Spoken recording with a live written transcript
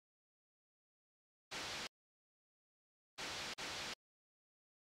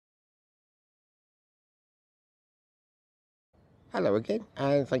Hello again,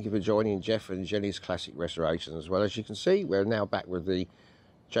 and thank you for joining Jeff and Jenny's Classic Restorations. As well, as you can see, we're now back with the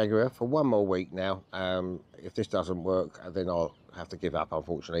Jaguar for one more week now. If this doesn't work, then I'll have to give up,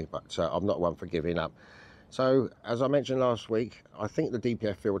 unfortunately, but I'm not one for giving up. So, as I mentioned last week, I think the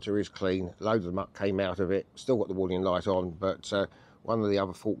DPF filter is clean. Loads of muck came out of it. Still got the warning light on, but one of the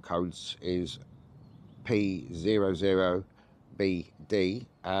other fault codes is P00BD.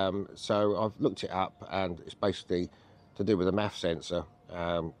 So I've looked it up, and it's basically to do with the MAF sensor.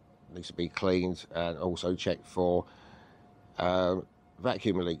 Needs to be cleaned and also checked for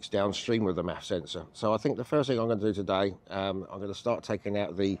vacuum leaks downstream of the MAF sensor. So I think the first thing I'm going to do today, I'm going to start taking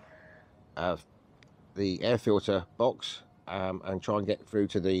out the air filter box and try and get through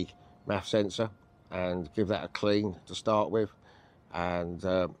to the MAF sensor and give that a clean to start with, and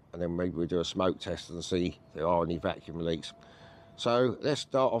then maybe we'll do a smoke test and see if there are any vacuum leaks. So let's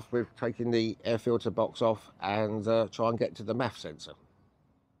start off with taking the air filter box off and try and get to the MAF sensor.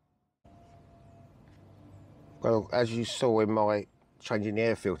 Well, as you saw in my changing the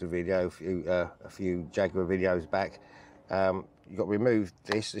air filter video a few Jaguar videos back, you've got to remove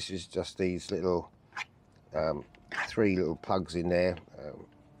this. This is just these little three little plugs in there,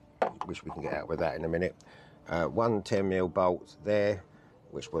 which we can get out with that in a minute. One 10mm bolt there,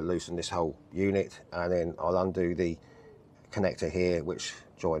 which will loosen this whole unit, and then I'll undo the connector here which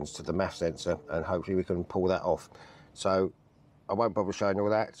joins to the MAF sensor, and hopefully we can pull that off. So I won't bother showing all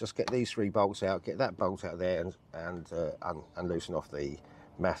that, just get these three bolts out, get that bolt out there, and loosen off the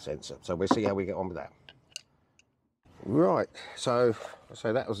MAF sensor. So we'll see how we get on with that. Right, so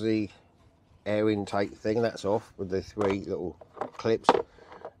that was the air intake thing, that's off with the three little clips,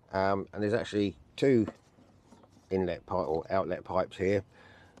 and there's actually two inlet pipe or outlet pipes here.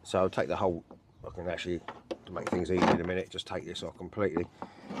 So I'll take the whole, I can actually, to make things easy in a minute, just take this off completely.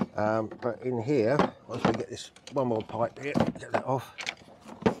 But in here, once we get this one more pipe here, get that off,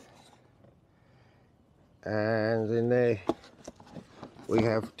 and in there we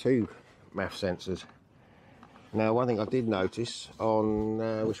have two MAF sensors. Now, one thing I did notice on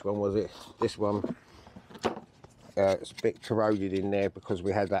which one was it? This one, it's a bit corroded in there because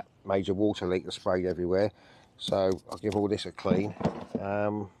we had that major water leak that sprayed everywhere. So I'll give all this a clean.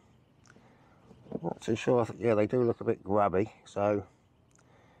 Not too sure. Yeah, they do look a bit grubby, so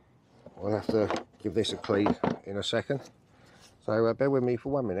we'll have to give this a clean in a second. So bear with me for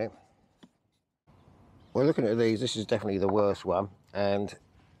 1 minute. Well, looking at these, this is definitely the worst one, and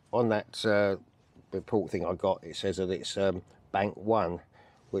on that report thing I got, it says that it's bank 1,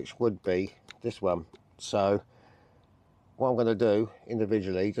 which would be this one. So what I'm going to do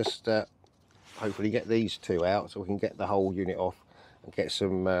individually, just hopefully get these two out so we can get the whole unit off and get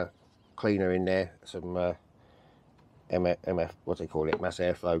some cleaner in there, some MF, what do they call it, mass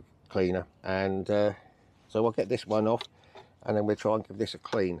airflow cleaner, and so I'll get this one off and then we'll try and give this a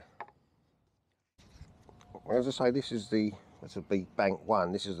clean. Well, as I say, this is a big bank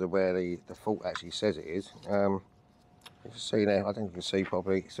 1. This is where the fault actually says it is. You can see there, I don't think you can see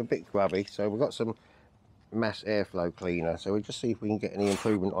properly, it's a bit grubby, so we've got some mass airflow cleaner, so we'll just see if we can get any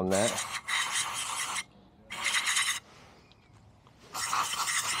improvement on that.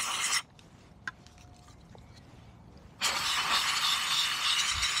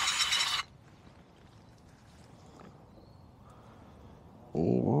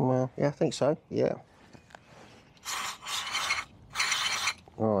 Yeah, I think so, yeah.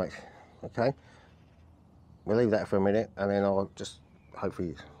 Right, okay. We'll leave that for a minute, and then I'll just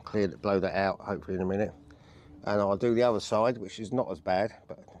hopefully blow that out, hopefully in a minute. And I'll do the other side, which is not as bad,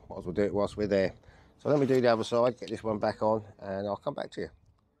 but might as well do it whilst we're there. So let me do the other side, get this one back on, and I'll come back to you.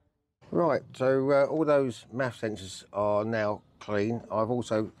 Right, so all those MAF sensors are now clean. I've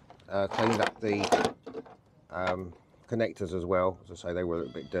also cleaned up the connectors as well. As I say, they were a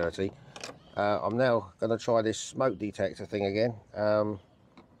little bit dirty. I'm now going to try this smoke detector thing again,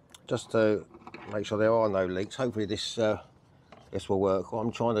 just to make sure there are no leaks. Hopefully this will work. What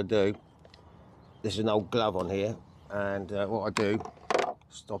I'm trying to do, this is an old glove on here, and what I do,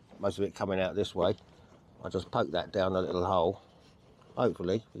 stop most of it coming out this way, I just poke that down a little hole.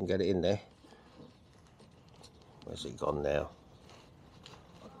 Hopefully we can get it in there. Where's it gone now?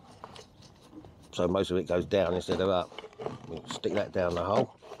 So most of it goes down instead of up. We'll stick that down the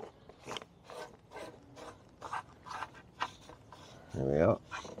hole. There we are.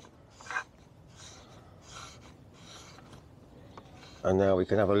 And now we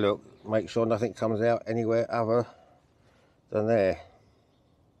can have a look, make sure nothing comes out anywhere other than there.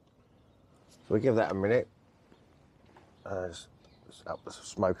 So we give that a minute. Just up the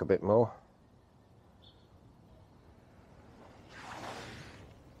smoke a bit more.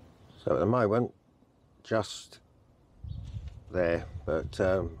 So at the moment, just there, but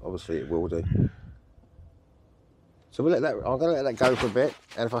obviously it will do. So we'll let that, I'm going to let that go for a bit,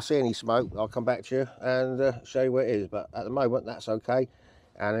 and if I see any smoke I'll come back to you and show you where it is, but at the moment that's okay.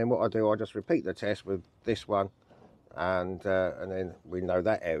 And then what I do, I just repeat the test with this one, and then we know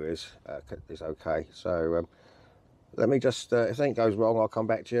that area is okay. So let me just, if anything goes wrong I'll come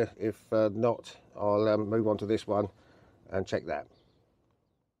back to you. If not, I'll move on to this one and check that.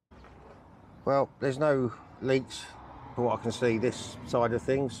 Well, there's no leaks for what I can see this side of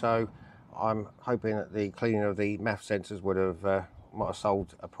things, so I'm hoping that the cleaning of the MAF sensors would have might have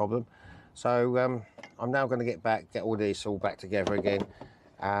solved a problem. So I'm now going to get all this all back together again,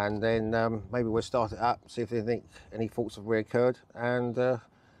 and then maybe we'll start it up, see if any faults have reoccurred, and we'll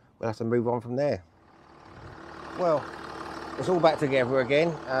have to move on from there. Well, it's all back together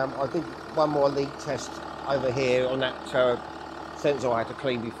again. I did one more leak test over here on that sensor I had to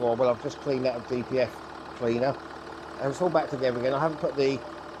clean before. Well, I've just cleaned that with DPF cleaner, and it's all back together again. I haven't put the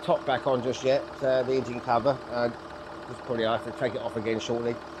top back on just yet, the engine cover. Just probably I have to take it off again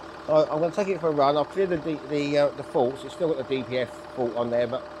shortly. So I'm going to take it for a run. I've cleared the faults. It's still got the DPF fault on there,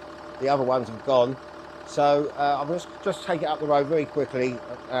 but the other ones have gone. So I'm just take it up the road very quickly,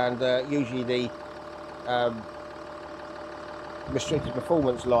 and usually the restricted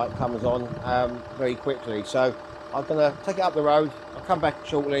performance light comes on very quickly. So I'm going to take it up the road. I'll come back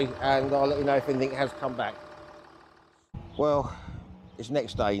shortly and I'll let you know if anything has come back. Well, it's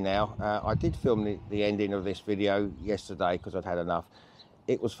next day now. I did film the ending of this video yesterday because I'd had enough.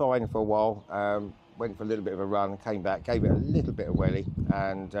 It was fine for a while. Went for a little bit of a run, came back, gave it a little bit of welly,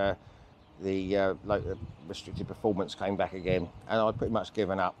 and the restricted performance came back again, and I'd pretty much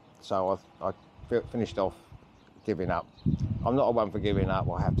given up. So I finished off giving up. I'm not a one for giving up.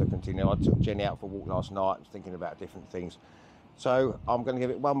 I have to continue. I took Jenny out for a walk last night, thinking about different things. So I'm going to give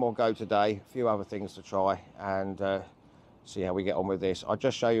it one more go today, a few other things to try, and see how we get on with this. I'll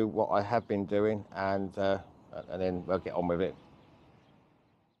just show you what I have been doing, and then we'll get on with it.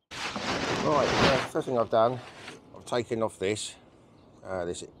 Right, first thing I've done, I've taken off this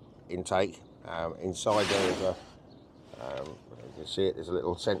intake. Inside there is you can see it, there's a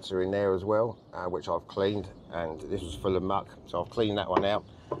little sensor in there as well, which I've cleaned, and this was full of muck, so I've cleaned that one out.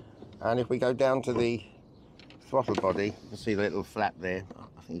 And if we go down to the throttle body, you can see the little flap there.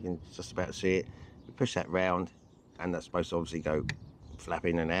 I think you can just about see it. You push that round, and that's supposed to obviously go flap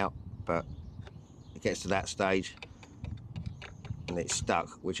in and out, but it gets to that stage and it's stuck,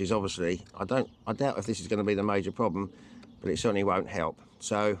 which is obviously, I doubt if this is going to be the major problem, but it certainly won't help.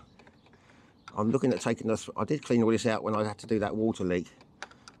 So I'm looking at taking this. I did clean all this out when I had to do that water leak,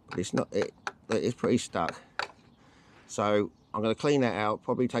 but it's pretty stuck. So I'm going to clean that out,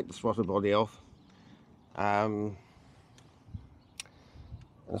 probably take the throttle body off. That's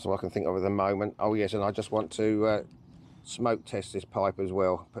all I can think of at the moment. Oh yes, and I just want to smoke test this pipe as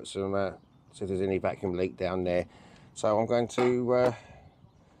well. Put some, see if there's any vacuum leak down there. So I'm going to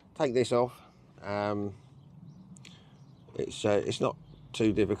take this off. It's not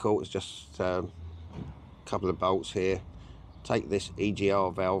too difficult. It's just a couple of bolts here. Take this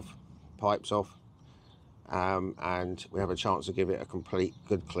EGR valve pipes off, and we have a chance to give it a complete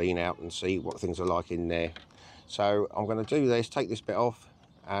good clean out and see what things are like in there. So I'm going to do this, take this bit off,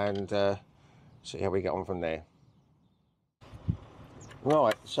 and see how we get on from there.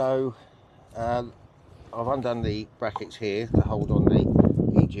 Right, so I've undone the brackets here to hold on the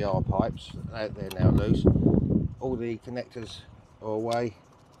EGR pipes. They're now loose. All the connectors are away.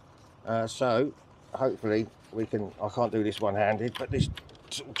 So hopefully we can, I can't do this one-handed, but this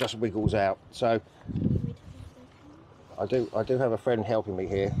just wiggles out. So I do have a friend helping me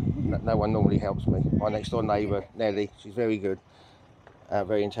here. No one normally helps me. My next door neighbour, Nelly, she's very good,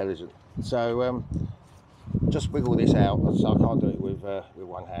 very intelligent. So just wiggle this out. So I can't do it with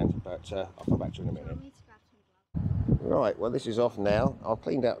one hand, but I'll come back to you in a minute. Right, well this is off now. I've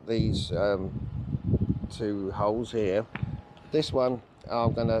cleaned out these two holes here. This one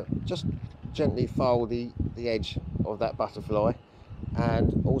I'm going to just gently file the edge of that butterfly,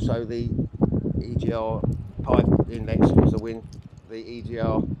 and also the EGR pipe inlets, because the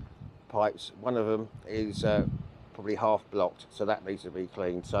EGR pipes, one of them is probably half blocked, so that needs to be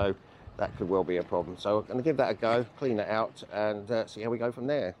cleaned. So that could well be a problem. So I'm going to give that a go, clean it out, and see how we go from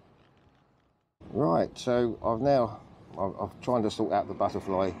there. Right, so I've tried to sort out the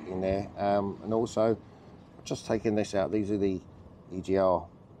butterfly in there, and also just taking this out. These are the EGR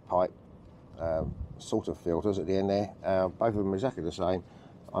pipe sort of filters at the end there. Both of them are exactly the same.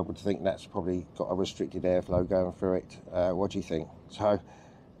 I would think that's probably got a restricted airflow going through it. What do you think? So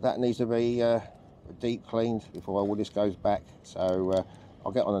that needs to be deep cleaned before all this goes back. So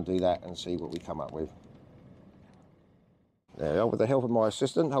I'll get on and do that and see what we come up with. There we are, with the help of my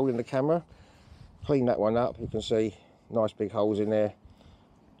assistant holding the camera. Clean that one up. You can see nice big holes in there.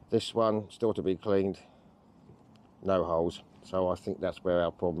 This one still to be cleaned, no holes. So I think that's where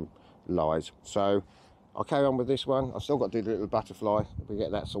our problem lies. So I'll carry on with this one. I've still got to do the little butterfly. We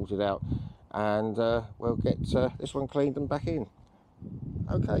get that sorted out, and we'll get this one cleaned and back in.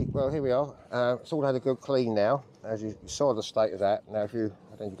 Okay, well, here we are. It's all had a good clean now. As you saw the state of that. Now, if you,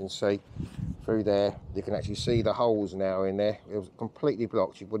 I think you can see through there, you can actually see the holes now in there. It was completely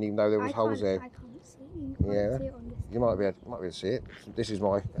blocked. You wouldn't even know there was holes there. I can't see. You can't see it on this. You might be able to see it. This is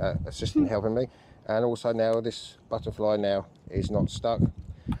my assistant helping me. And also now this butterfly now is not stuck.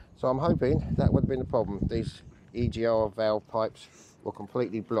 So I'm hoping that would have been the problem. These EGR valve pipes were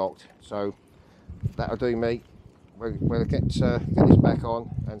completely blocked. So that'll do me. We'll get this back on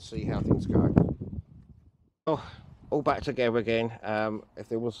and see how things go. Oh, all back together again. If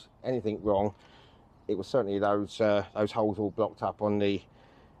there was anything wrong, it was certainly those holes all blocked up on the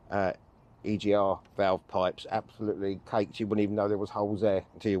EGR valve pipes. Absolutely caked. You wouldn't even know there was holes there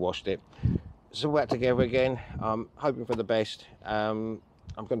until you washed it. So we're back together again. I'm hoping for the best. I'm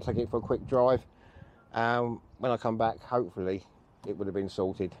going to take it for a quick drive. When I come back, hopefully it would have been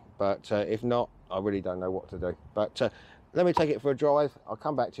sorted, but if not, I really don't know what to do. But let me take it for a drive. I'll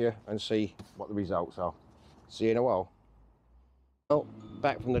come back to you and see what the results are. See you in a while. Well,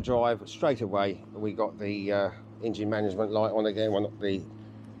 back from the drive straight away, we got the engine management light on again. Well, not the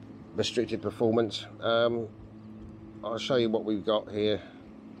restricted performance. I'll show you what we've got here.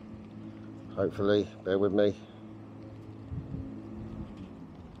 Hopefully, bear with me.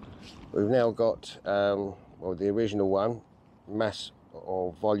 We've now got well, the original one, mass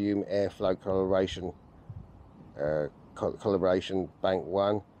or volume airflow calibration bank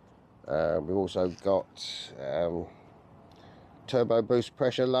 1. We've also got turbo boost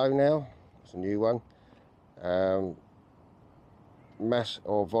pressure low now. It's a new one. Mass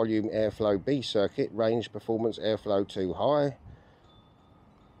or volume airflow B circuit, range performance airflow too high.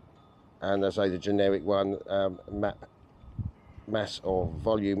 And as I say, the generic one, mass or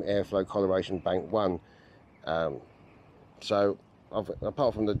volume airflow calibration bank 1. So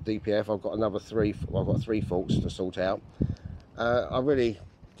apart from the DPF, I've got another three. Well, I've got 3 faults to sort out. I've really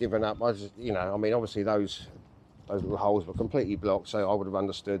given up. I just, you know, I mean, obviously those little holes were completely blocked, so I would have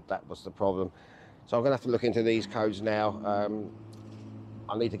understood that was the problem. So I'm going to have to look into these codes now.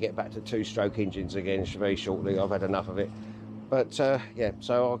 I need to get back to 2-stroke engines again very shortly. I've had enough of it. But yeah,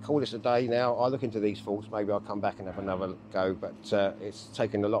 so I'll call this a day now. I'll look into these faults. Maybe I'll come back and have another go. But it's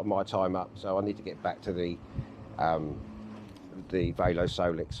taken a lot of my time up, so I need to get back to the Velo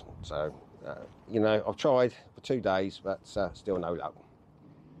Solix. So you know, I've tried for 2 days, but still no luck.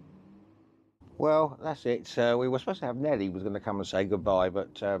 Well, that's it. We were supposed to have Nelly was going to come and say goodbye,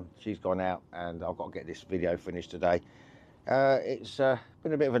 but she's gone out, and I've got to get this video finished today. It's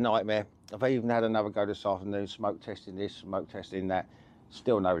been a bit of a nightmare. I've even had another go this afternoon, smoke testing this, smoke testing that.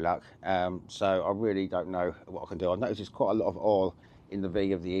 Still no luck. So I really don't know what I can do. I've noticed there's quite a lot of oil in the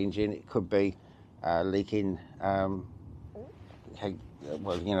V of the engine. It could be leaking, well,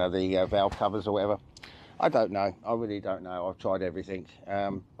 you know, the valve covers or whatever. I don't know. I really don't know. I've tried everything.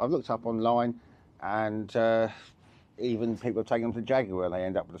 I've looked up online, and even people have taken them to Jaguar and they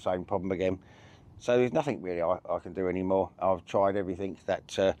end up with the same problem again. So there's nothing really I can do anymore. I've tried everything.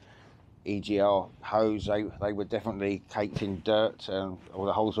 That EGR hose, they were definitely caked in dirt, and all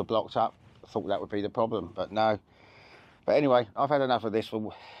the holes were blocked up. I thought that would be the problem, but no. But anyway, I've had enough of this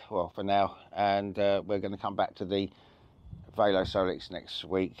for now, and we're going to come back to the Velo Solix next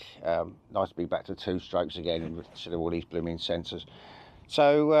week. Nice to be back to 2 strokes again instead of all these blooming sensors.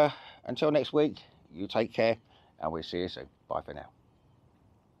 So until next week, you take care, and we'll see you soon. Bye for now.